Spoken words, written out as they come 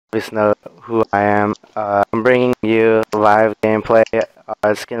obviously know who I am. I'm bringing you live gameplay.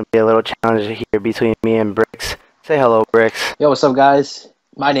 It's gonna be a little challenge here between me and Brickz. Say hello, Brickz. Yo, what's up, guys?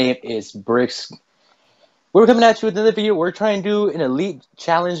 My name is Brickz. We're coming at you with another video. We're trying to do an elite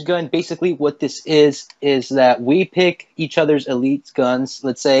challenge gun. Basically, what this is that we pick each other's elite guns.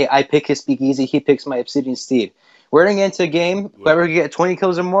 Let's say I pick his Speakeasy, he picks my Obsidian Steed. We're gonna get into a game. Whoever can get 20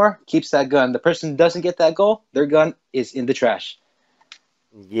 kills or more keeps that gun. The person who doesn't get that goal, their gun is in the trash.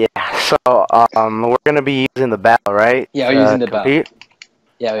 Yeah. So we're gonna be using the battle, right? Yeah, we're using the battle.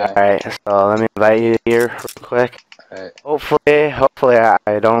 Yeah, we are. Alright, so let me invite you here real quick. Alright. Hopefully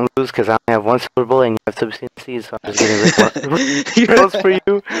I don't lose because I only have one silver bullet and you have 2 seeds, so I'm just getting close for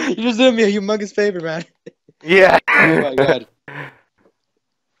you. You just did me a humongous favor, man. Yeah. Oh my god.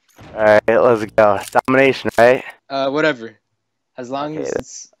 Alright, let's go. Domination, right? Whatever. As long as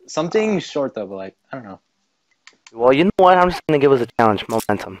it's something short though, but like, I don't know. Well, you know what? I'm just gonna give us a challenge.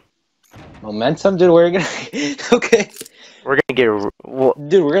 Momentum. Momentum? Dude, we're gonna... Okay. We're gonna get... Well,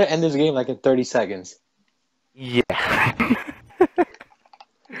 dude, we're gonna end this game like in 30 seconds. Yeah.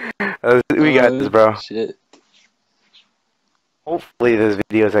 We got this, bro. Shit. Hopefully this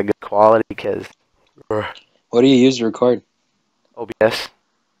video is at good quality, because... What do you use to record? OBS.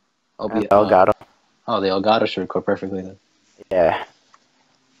 OBS. Elgato. Oh, the Elgato should record perfectly then. Yeah.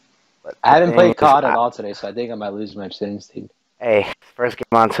 But I haven't played COD at all today, so I think I might lose my Obsidian Steed. Hey, first game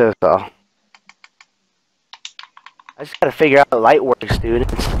on too, so... I just gotta figure out how light works, dude.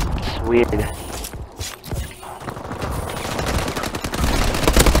 It's weird.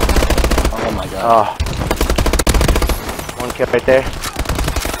 Oh my god. Oh. One kill right there.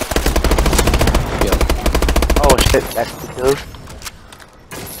 Yo. Oh shit, that's 2 kills.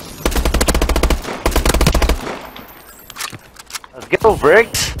 Let's go,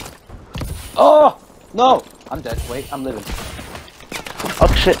 Brickz! Oh! No! I'm dead. Wait, I'm living.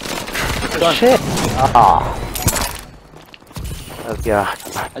 Oh shit. Done. Shit! Ah. Let's go. I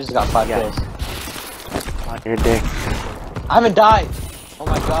just got 5 kills. On your dick. I haven't died! Oh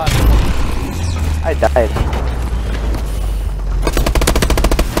my god. I died.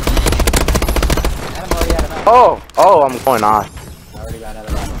 I'm already out of ammo. Oh, I'm going off. I already ran out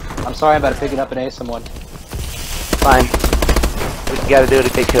of ammo. I'm sorry, I'm about to pick it up and ace someone. Fine. What you gotta do to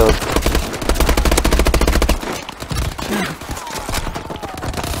get kills?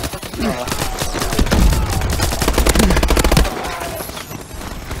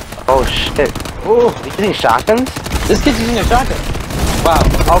 Oh shit. Ooh, are you using shotguns? This kid's using a shotgun. Wow.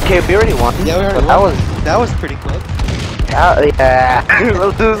 Okay, we already won. Yeah, we already won. That was pretty quick. Yeah.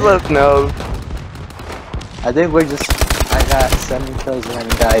 Let's know. I think we're just... I got 7 kills and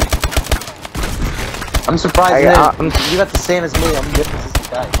haven't died. I'm surprised you got the same as me. I'm good as this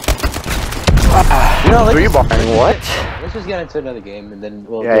guy. You know, what? Let's just get into another game and then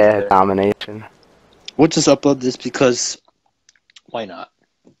we'll yeah, domination. We'll just upload this because... Why not?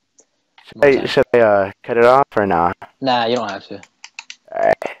 Should I cut it off or not? Nah, you don't have to.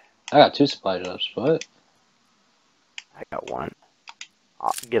 Alright. I got 2 supply drops. What? I got 1.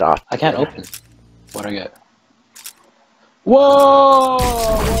 Get off. I can't open. What'd I get? Whoa!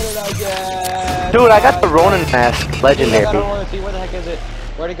 What did I get? Dude, I got the Ronin mask. Legendary. Dude, where the heck is it?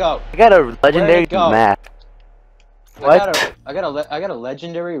 Where'd it go? I got a legendary mask. What? I got a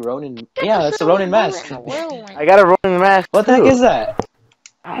legendary Ronin. Yeah, that's a Ronin mask. I got a Ronin mask. What the heck is that?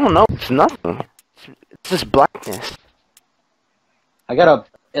 I don't know. It's nothing. It's just blackness. I got a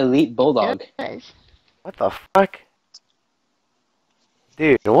elite bulldog. What the fuck?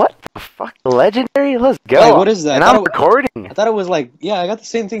 Dude, what the fuck? The legendary? Let's go. Wait, what is that? And I'm recording. I thought it was like, yeah, I got the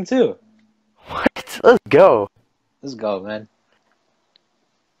same thing too. What? Let's go. Let's go, man.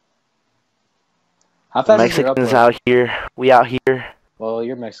 How fast is your upload? Mexicans out here. We out here. Well,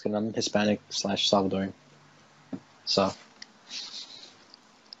 you're Mexican. I'm Hispanic / Salvadoran. So.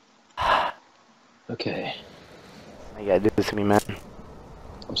 Okay. You gotta do this to me, man.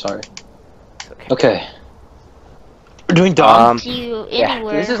 I'm sorry. It's okay. Okay. We're doing dom. Yeah.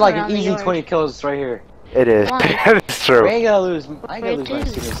 This is like an easy 20 kills right here. It is. It's true. We ain't gonna lose. I ain't gonna lose my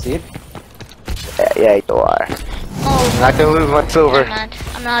Obsidian Steed. Yeah, you are. Oh, I'm not gonna lose my silver.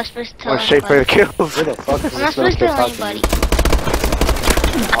 I'm not supposed to tell anybody. Straight for the kills. Where the fuck is I'm not supposed to tell anybody.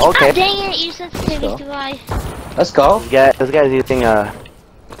 Okay. God dang it, you sensitivity device. Let's go. This guy's using a...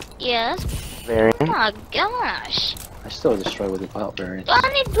 Yes. Variant. Oh my gosh. I still destroy with the pop variant. Do I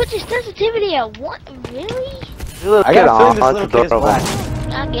need to put your sensitivity at what? Really? I got a feeling this little kid is black.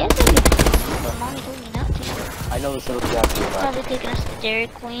 I guess it is. But mommy told me not to. I know this little kid is black. Probably taking us to Dairy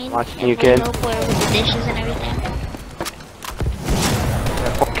Queen. Watching you, kid. With the dishes and everything.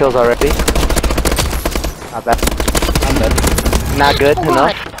 4 kills already. Not bad. I'm dead. Not good Oh,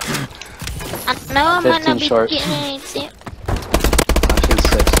 enough. I know I might 15 not be short. getting anything. Actually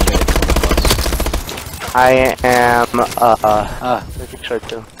 6. I am, Ah. 13 short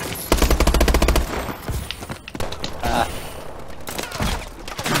too.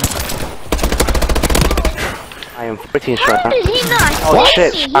 I am 14 short. How did he not Oh hit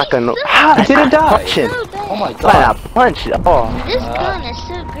shit, me? shotgun. He's so How I didn't die. punching? so bad. Oh my Why god. not punch? Oh. This gun is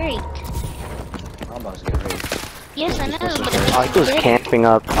so great. I'm about to get raped. Yes, I know, but it Oh, makes he was it better. camping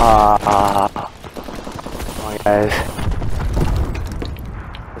up. Come on, guys.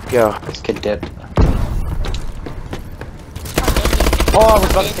 Let's go. This kid dipped. Oh, I was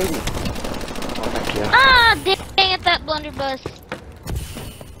about to take me. Oh, thank you. Ah, dang it, that blunderbuss.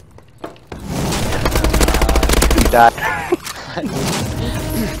 You died.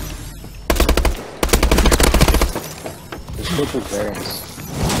 This kid took variance.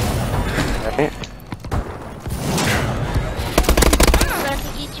 Right? I'm about to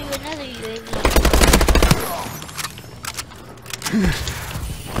get you another UAV.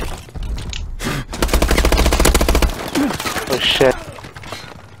 Oh shit.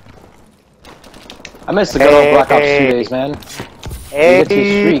 I missed the good old Black Ops 2 days, man. Hey, get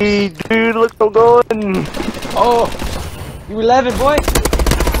two streaks. dude, look what's going. Oh! You 11, boy!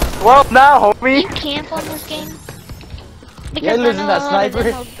 Well, now, Do homie. you camp on this game? Because Yeah, losing I know that a lot of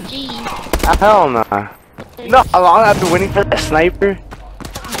sniper. MLGs. Hell nah. You know how long I've been waiting for that sniper?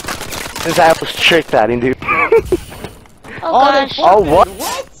 Since I was tricked at him, dude. Oh gosh. Oh, what?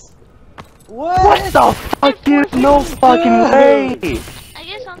 What? What the fuck, dude? No fucking way. I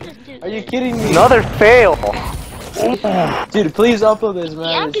guess I'm just too Are you good. kidding me? Another fail. Dude, please upload this, man.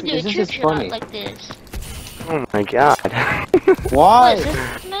 Yeah, I could do a This trick is shot funny. like this. Oh my god. What Why? is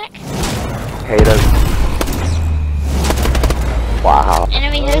this, Mac? Hate us. Wow.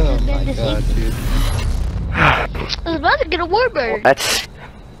 Enemy host Oh has my been god, defeated. dude. I was about to get a warbird. That's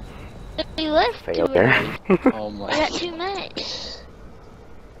We left too failure. early. Oh We my. got too much.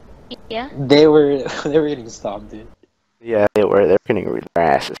 Yeah. They were getting stopped, dude. Yeah, they're getting their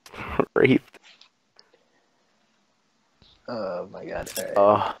asses raped. Oh my god.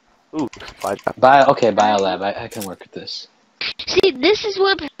 Alright. Ooh, supply drop. Bye. Okay, Biolab. I can work with this. See, this is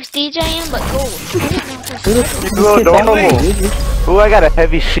what prestige I am, but gold. I didn't know prestige. Go normal. Ooh, I got a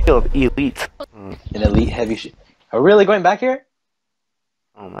heavy shield, elite. An elite heavy shit. Are we really going back here?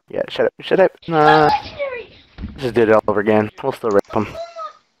 Oh my god, shut up, shut up. Oh, Nah, legendary! just did it all over again. We'll still rip them.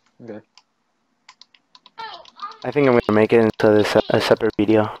 Okay. I think I'm gonna make it into this a separate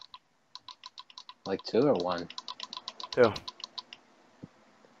video. Like 2 or 1? 2.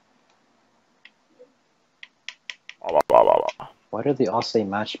 Blah, blah, blah, blah. Why did they all say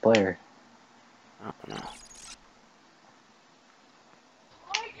match player? I don't know.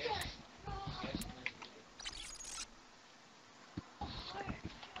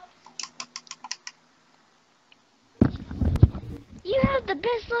 You have the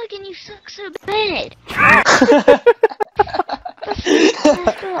best luck and you suck so bad.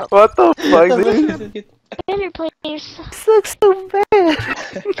 What the fuck, dude? Better players suck. Sucks so bad.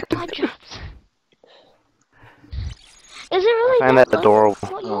 Supply drops. Is it really I find that that low? adorable.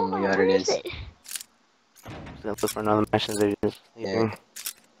 What Oh my you god, want? it Where is. it? Just gonna look for another mission they just sleeping.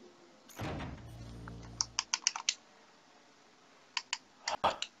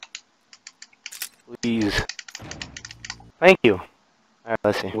 Please. Thank you. Alright,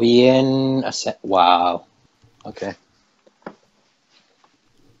 let's see. We in a set. Wow. Okay.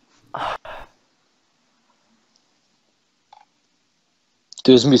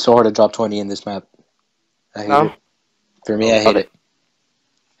 Dude, it's gonna be so hard to drop 20 in this map. I hate No? it. For me, I hate it.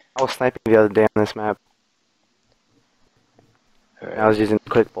 I was sniping the other day on this map. Alright. I was using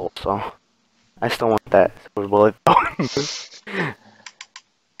quick bolt, so I still want that silver bullet. Oh,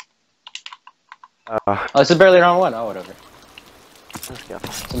 this is barely round 1. Oh, whatever. Let's go.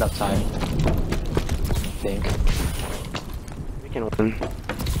 It's enough time. I think. We can win. I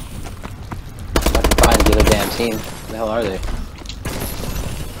have to find the other damn team. Where the hell are they?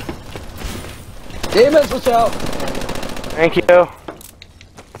 DeMonz, watch out! Thank you. You're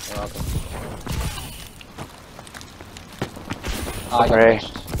welcome. Oh, I got Hooray.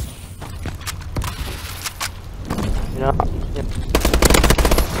 pushed. You know,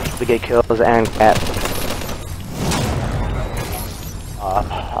 we get kills and cat.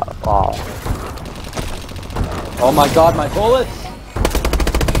 Oh. Oh my god, my bullets!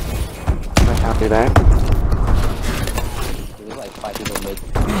 I can't do that. There's like 5 people mid.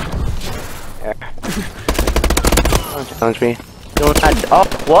 Yeah. Don't challenge me. Don't. Oh,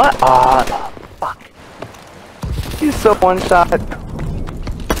 what? Ah, fuck. He's so one shot.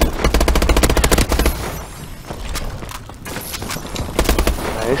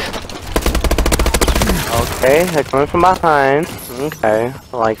 Nice. Okay, they're coming from behind. Okay,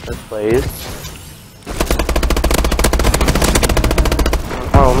 I like this place.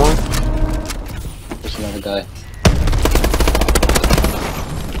 Oh, one more. There's another guy.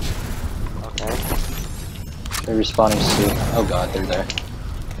 Okay. They're respawning soon. Oh god, they're there.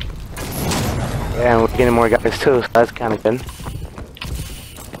 Yeah, and we're getting more guys too, so that's kind of good.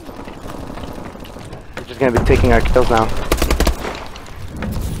 We're just gonna be taking our kills now.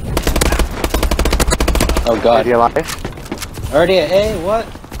 Oh god. Is he alive? Already at A? What?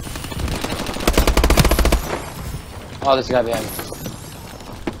 Oh, there's a guy behind me.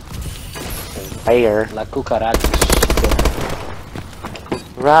 Fire. La cucaracha.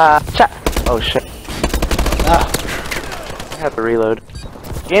 Racha. Oh shit. Ah, I have to reload.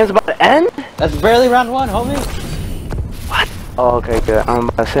 Game's about to end? that's barely round 1, homie. What? Oh, okay, good. I'm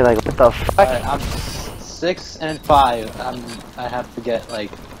about to say, like, what the fuck? Alright, I'm 6 and 5. I have to get like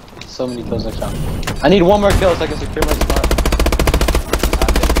so many kills next round. I need one more kill so I can secure my spot.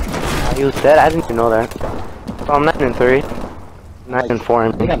 He was dead? I didn't even know that. So I'm 9 and 3. 9 and 4 I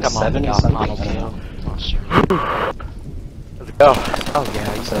and think I'm 7 or something. I don't know. Let's go. Oh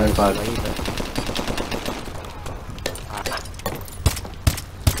yeah, you 7 and 5.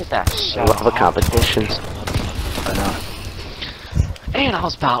 Look at that I shot. love the competition. I know. And I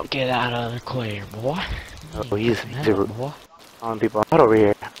was about to get out of the clear, boy. Oh, he's Never, boy. on people out over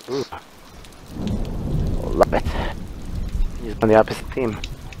here. Ooh. Love it. He's on the opposite team.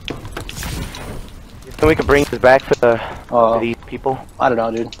 You think we could bring this back for the for these people? I don't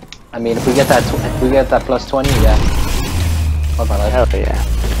know, dude. I mean, if we get that, if we get that plus 20, yeah. Fuck my life. Hell yeah.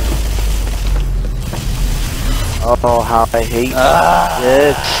 Oh, how I hate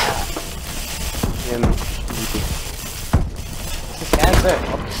this. Him. This is cancer.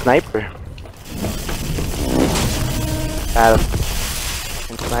 Sniper. Got a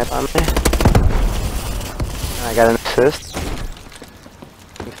fucking snipe on me. And I got an assist.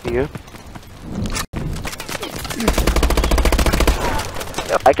 Thanks to you.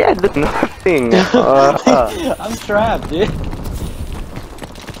 Yo, I can't do nothing. I'm trapped, dude.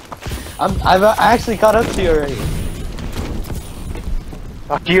 I've actually caught up to you already.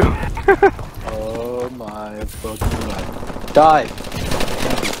 Fuck you. Oh my fucking god. Die.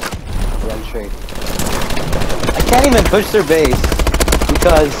 Run straight. I can't even push their base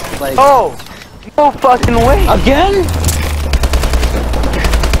because, like. Oh! No fucking way! Again?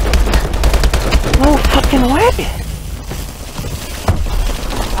 No fucking way!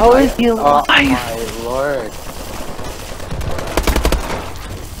 How is he alive? Oh my lord.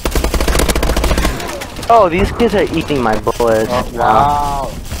 Oh, these kids are eating my bullets. Oh,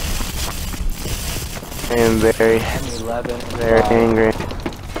 wow. I am very, M11. very angry.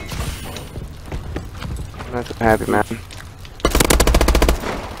 I'm not so happy, man.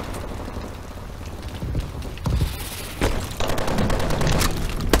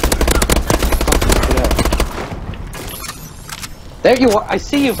 There you are. I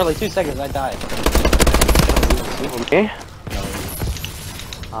see you for like 2 seconds. I died. Me?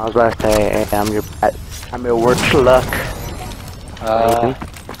 I was about to say, hey, I'm your worst luck.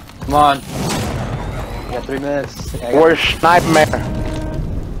 Come on. You got 3 minutes. Yeah, Worst nightmare.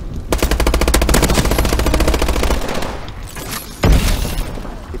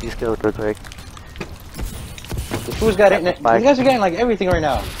 Get these kills real quick. Who's got it? You guys are getting like everything right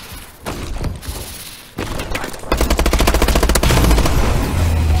now.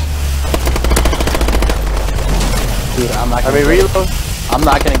 Dude, I'm not gonna reload. I'm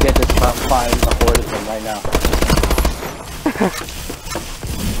not gonna get this flying aboard of them right now.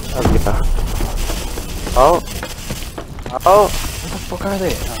 Okay. Oh. Oh. Where the fuck are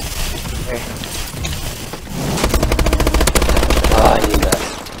they? Okay. Oh, I need that.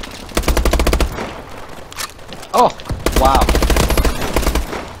 Oh, wow.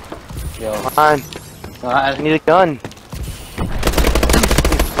 Yo, Come on. I need a gun.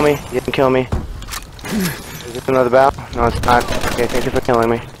 Please kill me. You didn't kill me. Is this another battle? No, it's not. Okay, thank you for killing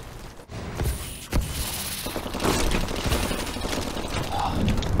me.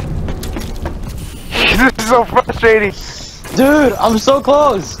 This is so frustrating. dude, I'm so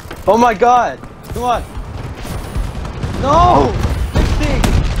close. Oh my god. Come on. No! This thing!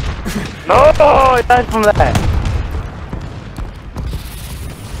 No, I died from that.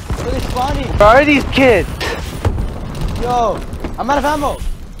 Where are they spawning? Where are these kids? Yo, I'm out of ammo.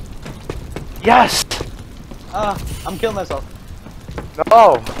 Yes. I'm killing myself.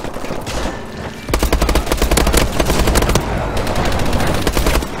 No.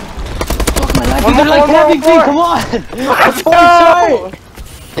 Fuck my life. One They're more, like one more, camping me. one more. Come on. I'm Let's so go. short.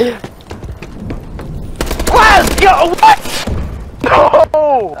 Let's go. What? No.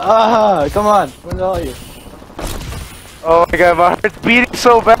 Come on. Where the hell are you? Oh my god, my heart's beating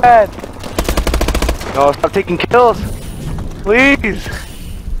so bad. No, stop taking kills. Please.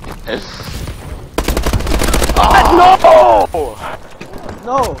 No!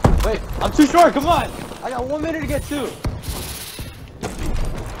 No! Wait, I'm too short, come on! I got 1 minute to get two.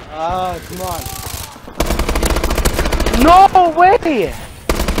 Come on. No way!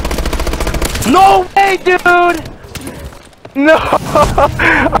 No way, dude! No!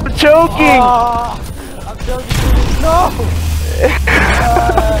 I'm choking! I'm joking, no!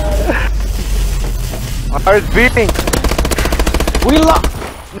 My heart's beating. We lost!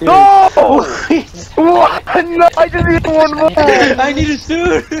 No! What? No, I just need one more. I need a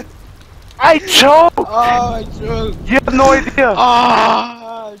two! I choked! Oh, I choked! You have no idea.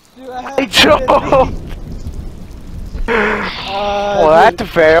 Shoot, I choked! Well, that's a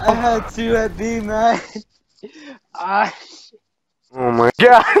fail. I had two at B, man. Oh my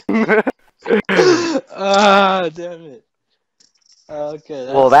god. Damn it. Okay.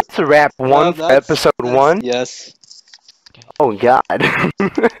 Well, that's a wrap. One for episode 1. Yes. Oh god.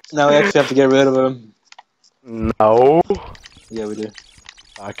 Now we actually have to get rid of him. No. Yeah, we do.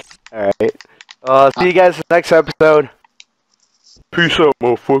 Fuck. Alright. See you guys in the next episode. Peace out,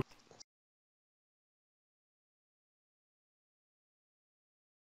 motherfucker.